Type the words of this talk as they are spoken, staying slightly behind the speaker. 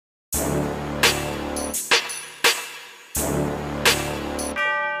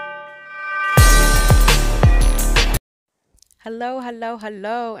Hello, hello,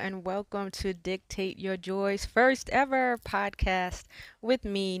 hello, and welcome to Dictate Your Joy's first ever podcast with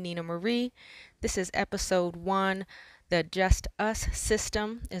me, Nina Marie. This is episode 1. The Just Us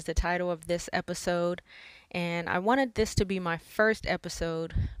System is the title of this episode. And I wanted this to be my first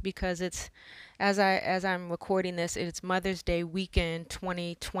episode because it's as I'm recording this, it's Mother's Day weekend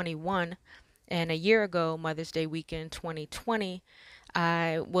 2021. And a year ago, Mother's Day weekend 2020,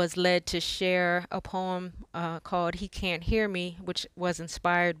 I was led to share a poem called He Can't Hear Me, which was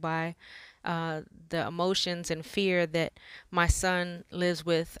inspired by the emotions and fear that my son lives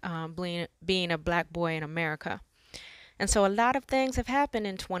with being a black boy in America. And so a lot of things have happened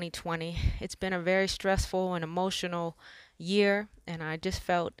in 2020. It's been a very stressful and emotional year, and I just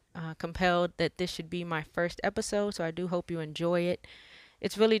felt compelled that this should be my first episode, so I do hope you enjoy it.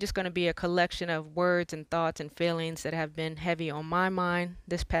 It's really just going to be a collection of words and thoughts and feelings that have been heavy on my mind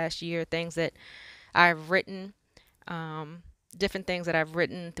this past year, things that I've written, um, different things that I've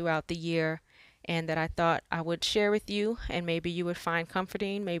written throughout the year, and that I thought I would share with you, and maybe you would find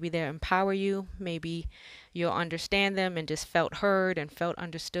comforting. Maybe they'll empower you. Maybe you'll understand them and just felt heard and felt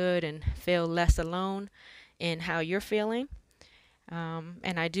understood and feel less alone in how you're feeling.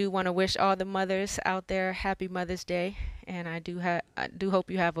 And I do want to wish all the mothers out there happy Mother's Day. And I do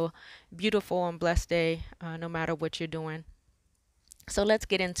hope you have a beautiful and blessed day, no matter what you're doing. So let's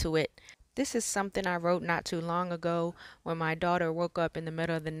get into it. This is something I wrote not too long ago when my daughter woke up in the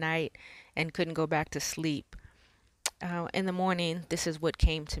middle of the night and couldn't go back to sleep. In the morning, this is what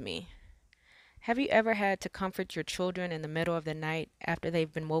came to me. Have you ever had to comfort your children in the middle of the night after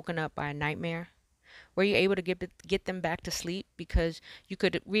they've been woken up by a nightmare? Were you able to get them back to sleep because you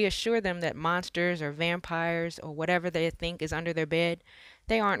could reassure them that monsters or vampires or whatever they think is under their bed,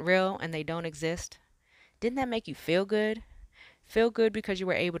 they aren't real and they don't exist? Didn't that make you feel good? Feel good because you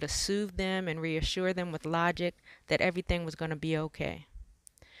were able to soothe them and reassure them with logic that everything was going to be okay.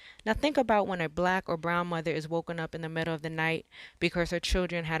 Now think about when a black or brown mother is woken up in the middle of the night because her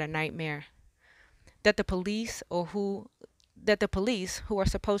children had a nightmare. That the police or who that the police, who are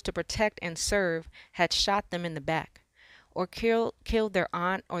supposed to protect and serve, had shot them in the back, or killed their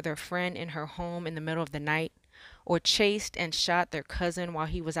aunt or their friend in her home in the middle of the night, or chased and shot their cousin while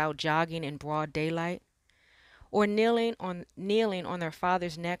he was out jogging in broad daylight, or kneeling on their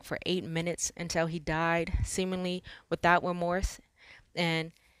father's neck for 8 minutes until he died, seemingly without remorse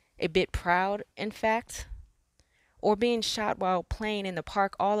and a bit proud, in fact, or being shot while playing in the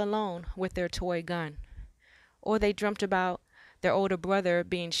park all alone with their toy gun. Or they dreamt about their older brother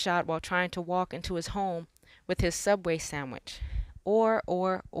being shot while trying to walk into his home with his Subway sandwich. Or.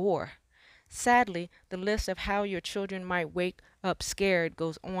 Sadly, the list of how your children might wake up scared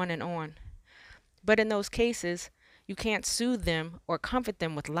goes on and on. But in those cases, you can't soothe them or comfort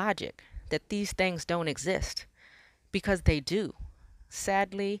them with logic that these things don't exist, because they do.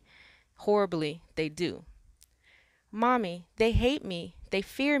 Sadly, horribly, they do. Mommy, they hate me, they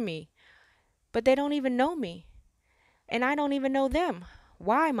fear me, but they don't even know me. And I don't even know them.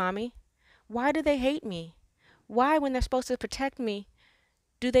 Why, Mommy? Why do they hate me? Why, when they're supposed to protect me,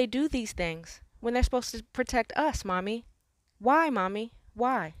 do they do these things? When they're supposed to protect us, Mommy? Why, Mommy?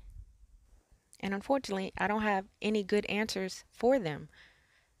 Why? And unfortunately, I don't have any good answers for them.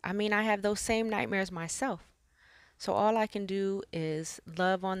 I mean, I have those same nightmares myself. So all I can do is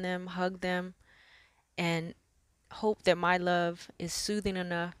love on them, hug them, and hope that my love is soothing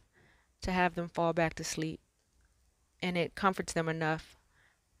enough to have them fall back to sleep. And it comforts them enough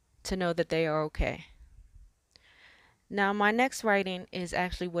to know that they are okay. Now, my next writing is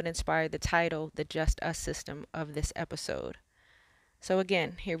actually what inspired the title, The Just Us System, of this episode. So,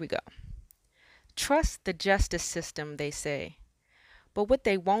 again, here we go. Trust the justice system, they say. But what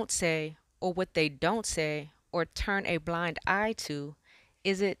they won't say, or what they don't say, or turn a blind eye to,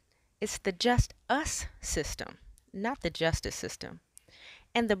 it's the just us system, not the justice system.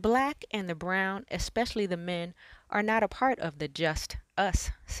 And the black and the brown, especially the men, are not a part of the just us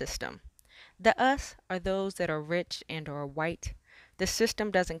system. The us are those that are rich and or white. The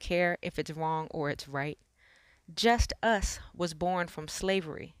system doesn't care if it's wrong or it's right. Just us was born from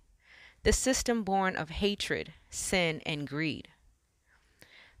slavery. The system born of hatred, sin, and greed.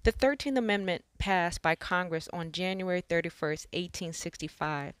 The 13th Amendment passed by Congress on January 31st,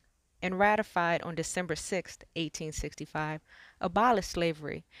 1865, and ratified on December 6th, 1865, abolished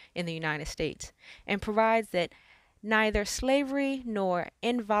slavery in the United States and provides that neither slavery nor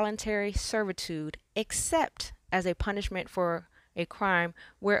involuntary servitude, except as a punishment for a crime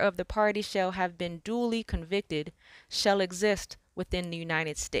whereof the party shall have been duly convicted, shall exist within the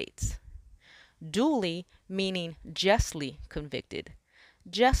United States. Duly meaning justly convicted,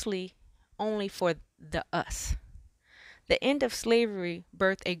 justly only for the us. The end of slavery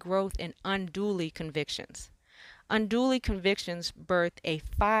birthed a growth in unduly convictions. Unduly convictions birthed a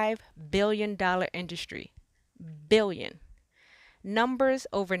 $5 billion industry. Billion. Numbers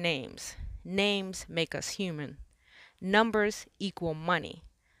over names. Names make us human. Numbers equal money.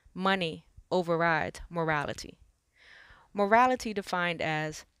 Money overrides morality. Morality defined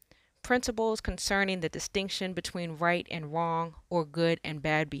as principles concerning the distinction between right and wrong or good and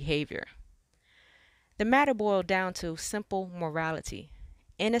bad behavior. The matter boiled down to simple morality.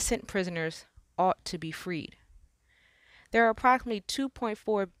 Innocent prisoners ought to be freed. There are approximately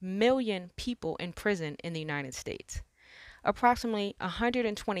 2.4 million people in prison in the United States. Approximately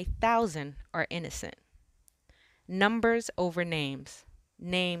 120,000 are innocent. Numbers over names.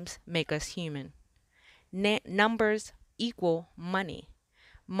 Names make us human. Numbers equal money.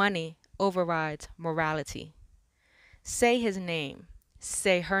 Money overrides morality. Say his name.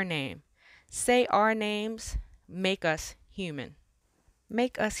 Say her name. Say our names. Make us human.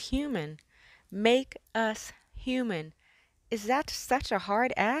 Make us human. Make us human. Is that such a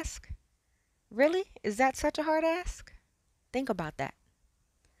hard ask? Really? Is that such a hard ask? Think about that.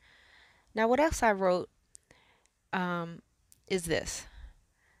 Now, what else I wrote is this.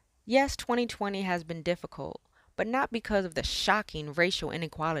 Yes, 2020 has been difficult, but not because of the shocking racial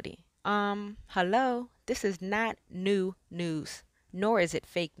inequality. Hello, this is not new news, nor is it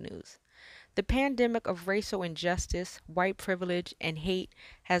fake news. The pandemic of racial injustice, white privilege, and hate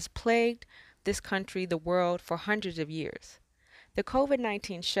has plagued this country, the world, for hundreds of years. The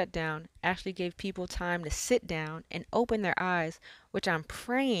COVID-19 shutdown actually gave people time to sit down and open their eyes, which I'm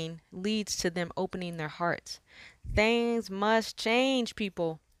praying leads to them opening their hearts. Things must change,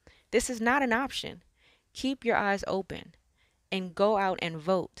 people. This is not an option. Keep your eyes open and go out and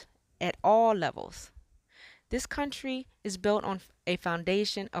vote at all levels. This country is built on a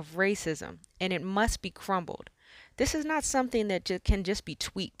foundation of racism and it must be crumbled. This is not something that can just be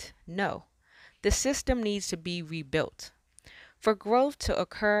tweaked. No, the system needs to be rebuilt. For growth to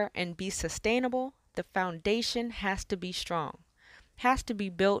occur and be sustainable, the foundation has to be strong, has to be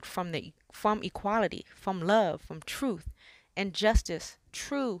built from equality, from love, from truth, and justice,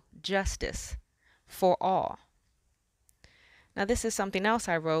 true justice for all. Now, this is something else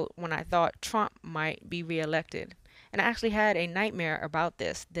I wrote when I thought Trump might be reelected. And I actually had a nightmare about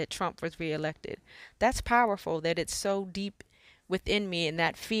this, that Trump was reelected. That's powerful that it's so deep within me and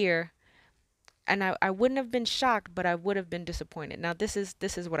that fear. And I wouldn't have been shocked, but I would have been disappointed. Now, this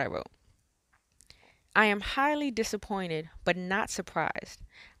is what I wrote. I am highly disappointed, but not surprised.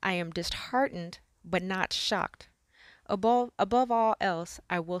 I am disheartened, but not shocked. Above all else,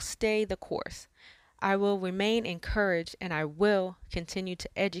 I will stay the course. I will remain encouraged and I will continue to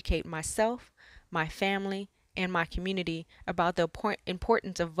educate myself, my family, and my community about the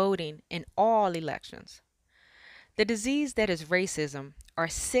importance of voting in all elections. The disease that is racism, our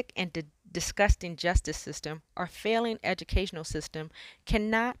sick and disgusting justice system, our failing educational system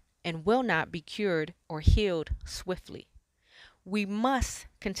cannot and will not be cured or healed swiftly. We must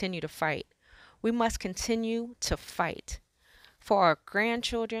continue to fight. We must continue to fight for our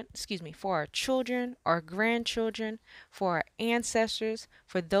for our children, our grandchildren, for our ancestors,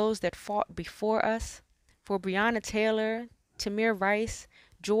 for those that fought before us, for Breonna Taylor, Tamir Rice,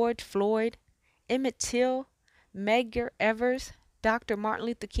 George Floyd, Emmett Till, Medgar Evers, Dr. Martin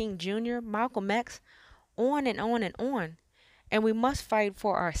Luther King Jr., Malcolm X, on and on and on. And we must fight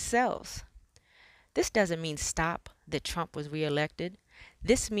for ourselves. This doesn't mean stop that Trump was reelected.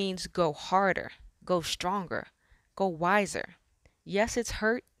 This means go harder, go stronger, go wiser. Yes, it's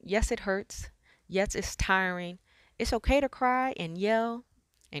hurt. Yes, it hurts. Yes, it's tiring. It's okay to cry and yell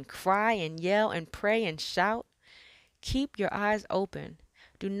and cry and yell and pray and shout. Keep your eyes open.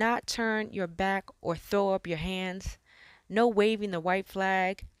 Do not turn your back or throw up your hands. No waving the white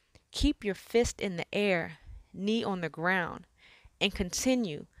flag. Keep your fist in the air, knee on the ground, and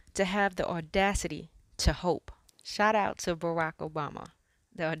continue to have the audacity to hope. Shout out to Barack Obama,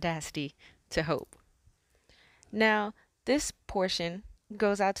 the audacity to hope. Now, this portion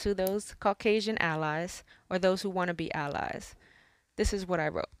goes out to those Caucasian allies or those who want to be allies. This is what I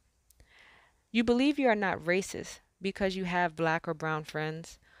wrote. You believe you are not racist because you have black or brown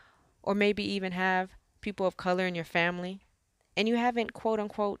friends, or maybe even have people of color in your family, and you haven't quote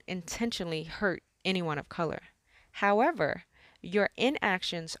unquote intentionally hurt anyone of color. However, your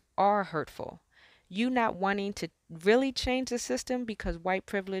inactions are hurtful. You not wanting to really change the system because white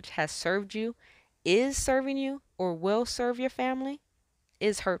privilege has served you, is serving you, or will serve your family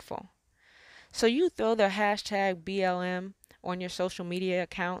is hurtful. So you throw the hashtag BLM on your social media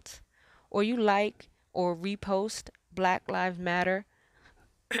accounts, or you like or repost Black Lives Matter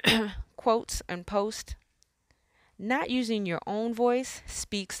quotes and posts. Not using your own voice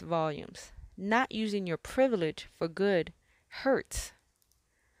speaks volumes. Not using your privilege for good hurts.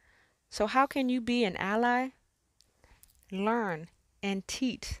 So, how can you be an ally? Learn and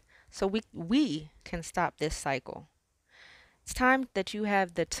teach so we can stop this cycle. It's time that you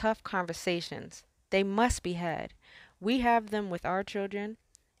have the tough conversations. They must be had. We have them with our children,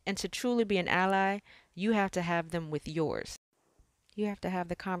 and to truly be an ally, you have to have them with yours. You have to have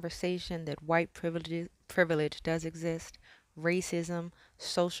the conversation that white privilege does exist, racism,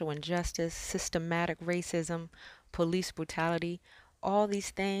 social injustice, systematic racism, police brutality, all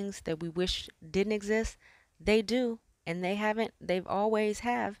these things that we wish didn't exist, they do, and they haven't, they've always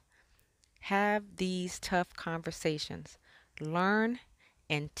have. Have these tough conversations. Learn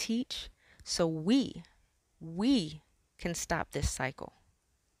and teach so we can stop this cycle.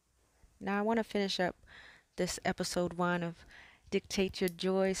 Now I want to finish up this episode 1 of Dictate Your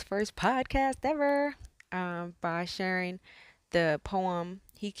Joy's first podcast ever by sharing the poem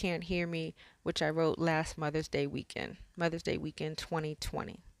He Can't Hear Me, which I wrote last Mother's Day weekend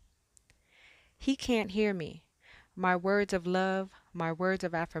 2020. He can't hear me. My words of love, my words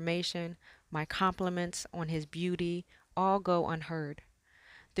of affirmation, my compliments on his beauty all go unheard.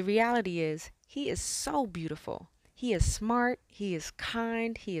 The reality is, he is so beautiful. He is smart, he is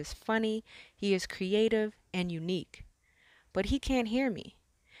kind, he is funny, he is creative and unique. But he can't hear me,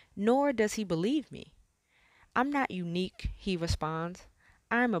 nor does he believe me. I'm not unique, he responds.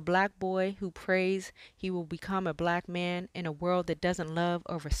 I'm a black boy who prays he will become a black man in a world that doesn't love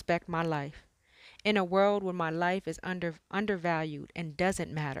or respect my life. In a world where my life is undervalued and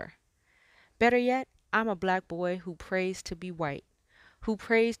doesn't matter. Better yet, I'm a black boy who prays to be white, who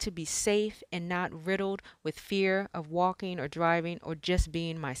prays to be safe and not riddled with fear of walking or driving or just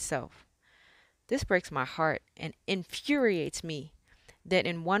being myself. This breaks my heart and infuriates me that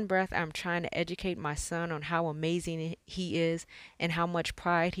in one breath I'm trying to educate my son on how amazing he is and how much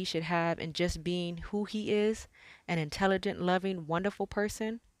pride he should have in just being who he is, an intelligent, loving, wonderful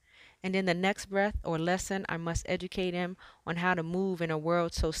person. And in the next breath or lesson, I must educate him on how to move in a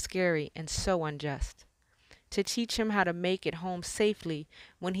world so scary and so unjust. To teach him how to make it home safely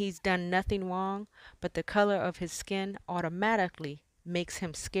when he's done nothing wrong, but the color of his skin automatically makes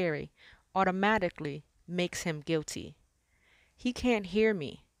him scary, automatically makes him guilty. He can't hear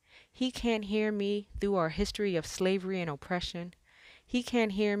me. He can't hear me through our history of slavery and oppression. He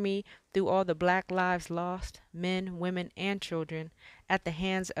can't hear me through all the black lives lost, men, women, and children, at the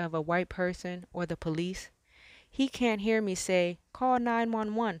hands of a white person or the police. He can't hear me say, call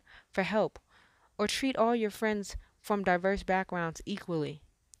 911 for help, or treat all your friends from diverse backgrounds equally.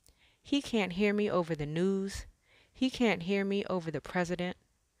 He can't hear me over the news. He can't hear me over the president.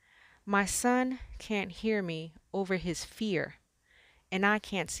 My son can't hear me over his fear, and I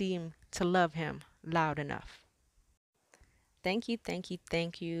can't seem to love him loud enough. Thank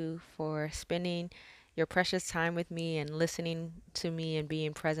you for spending your precious time with me and listening to me and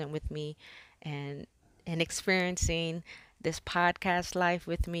being present with me and experiencing this podcast life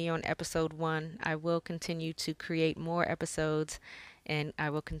with me on episode 1. I will continue to create more episodes and I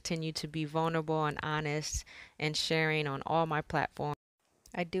will continue to be vulnerable and honest and sharing on all my platforms.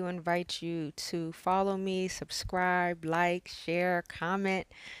 I do invite you to follow me, subscribe, like, share, comment.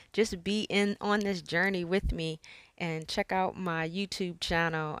 Just be in on this journey with me and check out my YouTube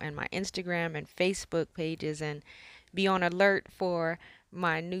channel and my Instagram and Facebook pages and be on alert for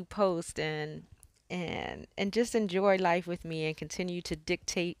my new post and just enjoy life with me and continue to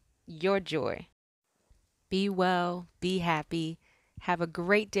dictate your joy. Be well, be happy, have a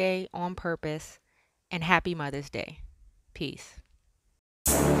great day on purpose, and happy Mother's Day. Peace.